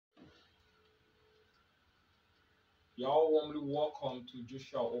You're all warmly welcome to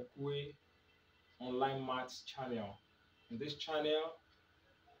Joshua Okwuwe online maths channel. In this channel,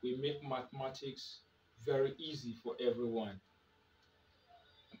 we make mathematics very easy for everyone.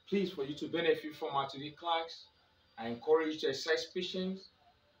 Please, for you to benefit from our today class, I encourage you to exercise patience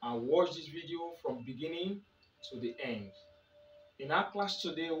and watch this video from beginning to the end. In our class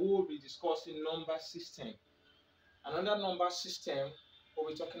today, we will be discussing number system. Another number system we'll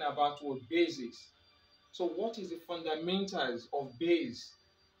be talking about what bases. So what is the fundamentals of base?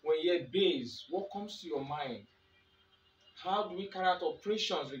 When you hear base, what comes to your mind? How do we carry out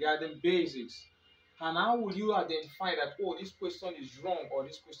operations regarding bases? And how will you identify that, oh, this question is wrong or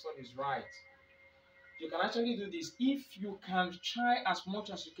this question is right? You can actually do this if you can try as much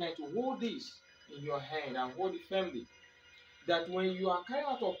as you can to hold this in your hand and hold it firmly. That when you are carrying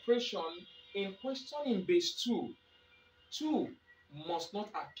out operation in question in base 2, 2 must not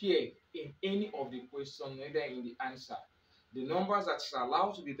appear in any of the questions, neither in the answer. The numbers that are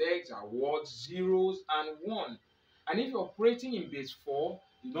allowed to be there are words, zeros, and 1. And if you're operating in base 4,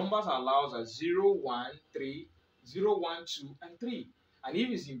 the numbers allowed are 0, 1, 3, 0, 1, 2, and 3. And if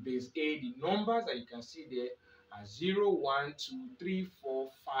it's in base 8, the numbers that you can see there are 0, 1, 2, 3,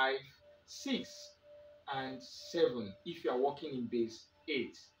 4, 5, 6, and 7 if you are working in base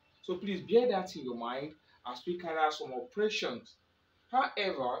 8. So please bear that in your mind as we carry out some operations.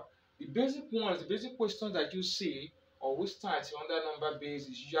 However, the basic ones, the basic questions that you see or we start under number base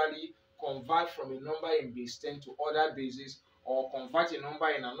is usually convert from a number in base 10 to other bases or convert a number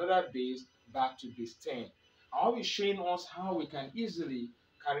in another base back to base 10. I'll be showing us how we can easily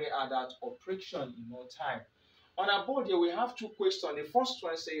carry out that operation in no time. On our board here, we have two questions. The first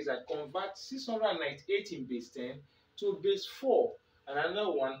one says that convert 698 in base 10 to base 4. And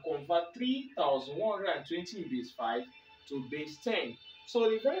another one, convert 3,120 in base 5 to base 10. So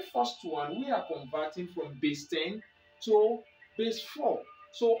the very first one, we are converting from base 10 to base 4.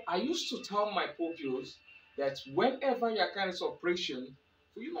 So I used to tell my pupils that whenever you are carrying this operation,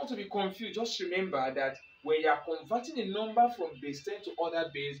 for you not to be confused, just remember that when you are converting a number from base 10 to other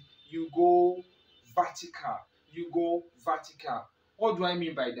base, you go vertical. You go vertical. What do I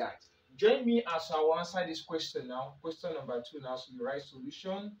mean by that? Join me as I will answer this question now. Question number 2 now. So you write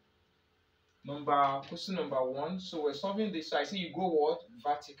solution. Question number 1. So we're solving this. So I say you go what?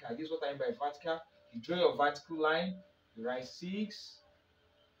 Vertical. This is what I mean by vertical. You draw your vertical line. You write 6,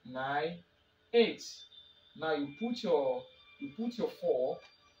 9, 8. Now you put your 4.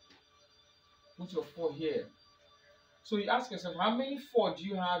 Put your 4 here. So you ask yourself, how many 4 do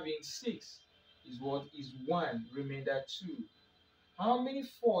you have in 6? Is what is 1, remainder 2. How many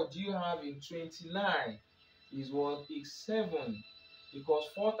 4 do you have in 29? Is what is 7. Because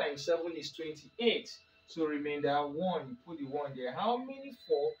 4 times 7 is 28. So remainder 1, you put the 1 there. How many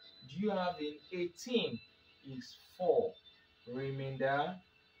 4 do you have in 18? Is 4. Remainder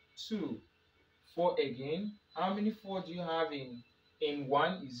 2. 4 again. How many 4 do you have in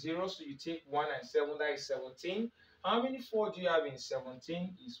 1? Is 0. So you take 1 and 7, that is 17. How many 4 do you have in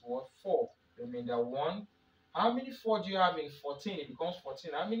 17? Is what? 4. Remainder 1. How many 4 do you have in 14? It becomes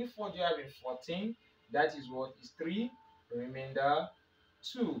 14. How many 4 do you have in 14? That is what? Is 3. Remainder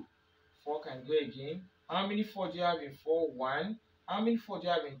 2. 4 can go again. How many 4 do you have in 4? 1. How many 4 do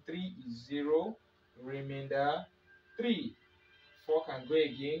you have in 3? Is 0. Remainder 3. 4 can go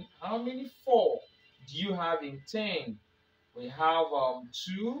again. How many 4 do you have in 10? We have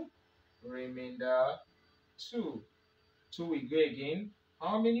 2. Remainder 2. 2 will go again.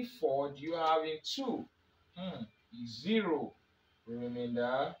 How many 4 do you have in 2? 0.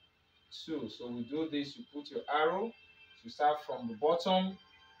 Remainder 2. So we do this, you put your arrow. So start from the bottom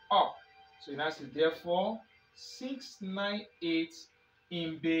up. So now say therefore 698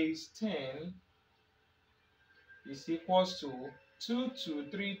 in base 10 is equals to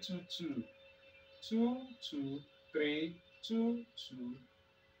 22322. 22322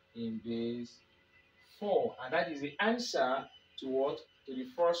 in base 4. And that is the answer to what? To the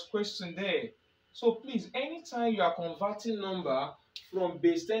first question there. So please, anytime you are converting number from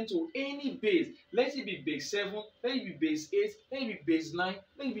base 10 to any base, let it be base 7, let it be base 8, let it be base 9,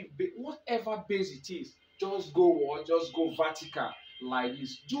 let it be whatever base it is, just go what? Just go vertical like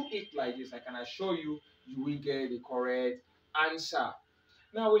this. Do it like this. I can assure you, you will get the correct answer.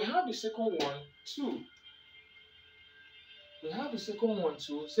 Now we have the second one too. We have the second one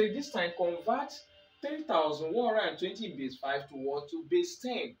too. So this time convert 3,120 in base 5 to what? To base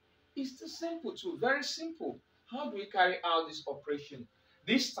 10. It's too simple too. Very simple. How do we carry out this operation?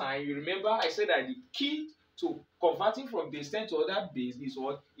 This time, you remember I said that the key to converting from base 10 to other base is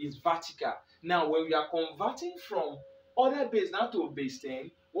what? Is vertical. Now, when we are converting from other base now to base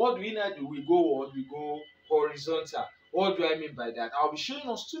 10, what do we now do? We go what? We go horizontal. What do I mean by that? I'll be showing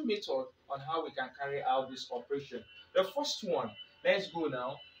us two methods on how we can carry out this operation. The first one, let's go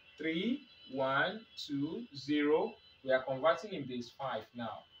now. 3, 1, 2, 0. We are converting in base 5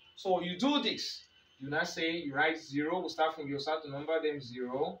 now. So you do this. You now say, you write 0. We'll start from, you start to number them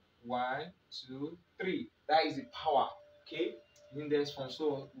 0, 1, 2, 3. That is the power. Okay? Index from,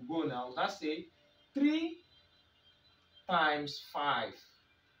 so we go now. We'll now say 3 times 5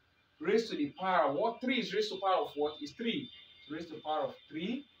 raised to the power of what? 3 is raised to the power of what? Is 3. So raised to the power of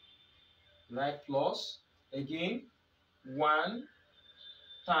 3, right? Plus, again, 1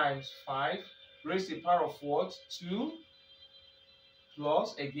 times 5 raised to the power of what? 2,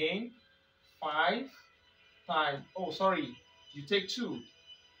 plus, again, 5 times, oh, sorry, you take 2.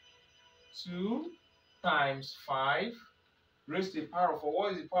 2 times 5 raised to the power of,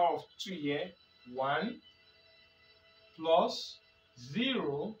 what is the power of 2 here? 1, plus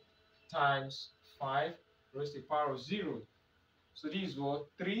 0 times 5 raised to the power of 0. So this is what?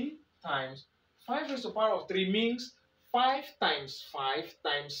 3 times 5 raised to the power of 3 means 5 times 5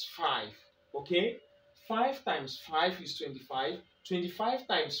 times 5. Okay? 5 times 5 is 25. 25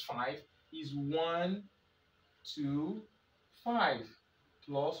 times 5 is 1, 2, 5.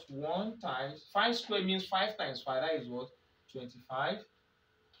 Plus 1 times 5 squared means 5 times 5. That is what? 25.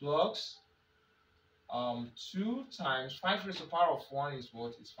 Plus 2 times 5 raised to the power of 1 is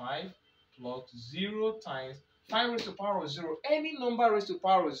what? Is 5. Plus 0 times 5 raised to the power of 0. Any number raised to the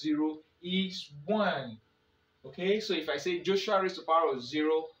power of 0 is 1. Okay, so if I say Joshua raised to the power of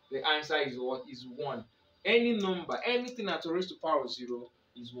 0, the answer is what? Is 1. Any number, anything at raised to the power of 0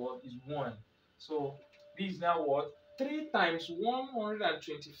 is what? Is 1. So this is now what? 3 times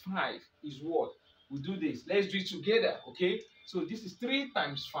 125 is what? We do this. Let's do it together, okay? So this is 3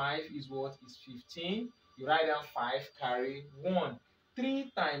 times 5 is what? Is 15. You write down 5, carry 1.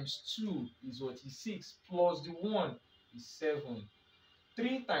 3 times 2 is what? Is 6. Plus the 1 is 7.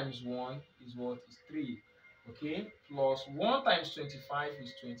 3 times 1 is what? Is 3. Okay? Plus 1 times 25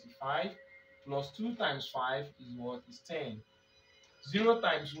 is 25. Plus 2 times 5 is what? Is 10. 0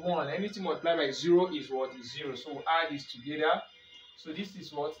 times 1, anything multiplied by 0 is what? Is 0. So we'll add this together. So this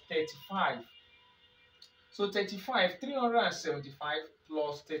is what? 35. So 35, 375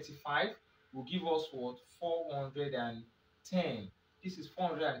 plus 35 will give us what? 410. This is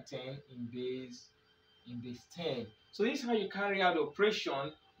 410 in base 10. So this is how you carry out the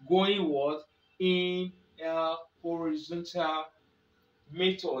operation going what? In a horizontal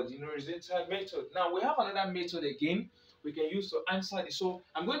method. In horizontal method. Now we have another method again we can use to answer this. So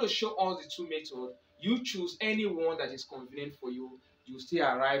I'm going to show us the two methods. You choose any one that is convenient for you. You still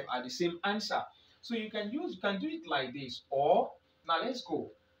arrive at the same answer. So you can do it like this. Or now let's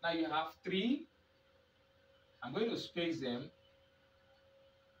go. Now you have 3. I'm going to space them.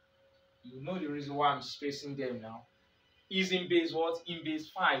 You know the reason why I'm spacing them now. Is in base what? In base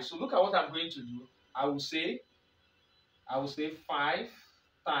 5. So look at what I'm going to do. I will say 5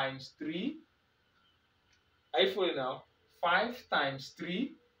 times 3. Are you following now? 5 times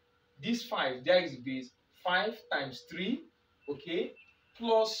 3. This 5, there is base. 5 times 3. Okay?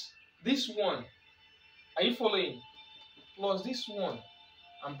 Plus this 1. Are you following? Plus this 1.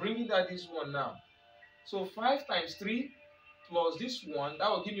 I'm bringing that this 1 now. So 5 times 3 plus this 1. That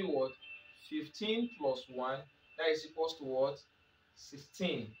will give me what? 15 plus 1. That is equals to what?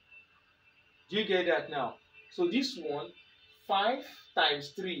 16. Do you get that now? So this one, 5 times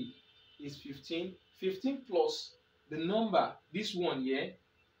 3 is 15. 15 plus the number, this one here,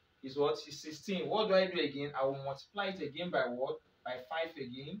 is what? Is 16. What do I do again? I will multiply it again by what? By 5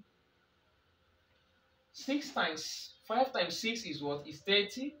 again. 5 times 6 is what? Is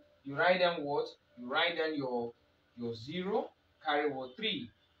 30. You write down what? You write down your 0. Carry what? 3.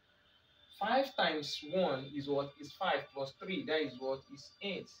 5 times 1 is what? Is 5 plus 3. That is what? Is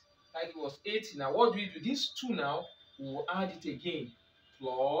 8. That was 80. Now what do we do? This 2 now, we will add it again.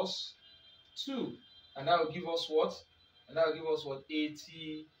 Plus 2. And that will give us what? And that will give us what?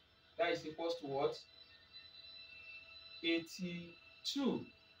 80. That is equals to what? 82.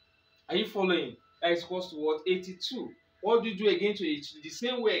 Are you following? That is equals to what? 82. What do you do again to it? The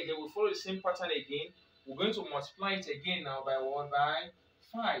same way again, we follow the same pattern again. We're going to multiply it again now by what? By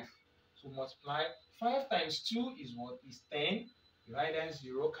 5. So multiply 5 times 2 is what? Is 10. You write down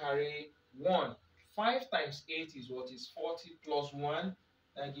 0, carry 1. 5 times 8 is what? Is 40 plus 1.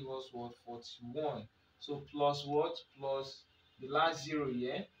 That gives us what? 41. So plus what? Plus the last 0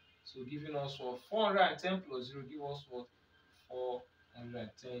 here. So giving us what? 410 plus 0 give us what?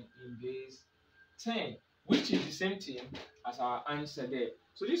 410 in base 10. Which is the same thing as our answer there.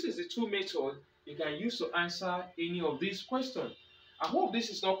 So this is the two methods you can use to answer any of these questions. I hope this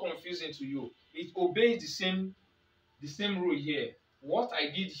is not confusing to you. It obeys the same rule here. What I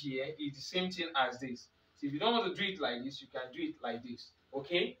did here is the same thing as this. So if you don't want to do it like this, you can do it like this.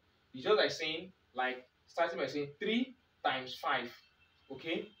 Okay? It's just like saying, like starting by saying 3 times 5.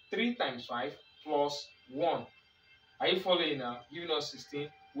 Okay? 3 times 5 plus 1. Are you following now? Giving us 16.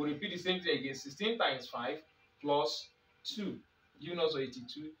 We'll repeat the same thing again. 16 times 5 plus 2. Giving us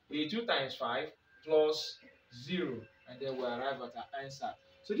 82. 82 times 5 plus 0. And then we'll arrive at our answer.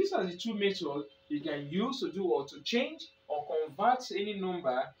 So these are the two methods you can use to do or to change or convert any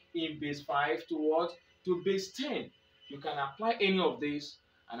number in base 5 to what? To base 10. You can apply any of these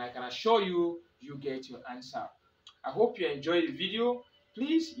and I can assure you, you get your answer. I hope you enjoyed the video.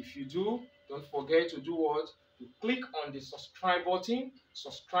 Please, if you do, don't forget to do what? To click on the subscribe button.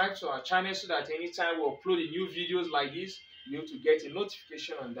 Subscribe to our channel so that anytime we upload new videos like this, you're able to get a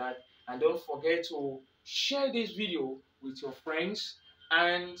notification on that. And don't forget to share this video with your friends.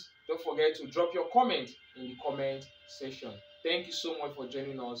 And don't forget to drop your comment in the comment section. Thank you so much for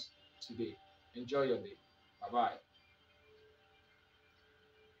joining us today. Enjoy your day. Bye-bye.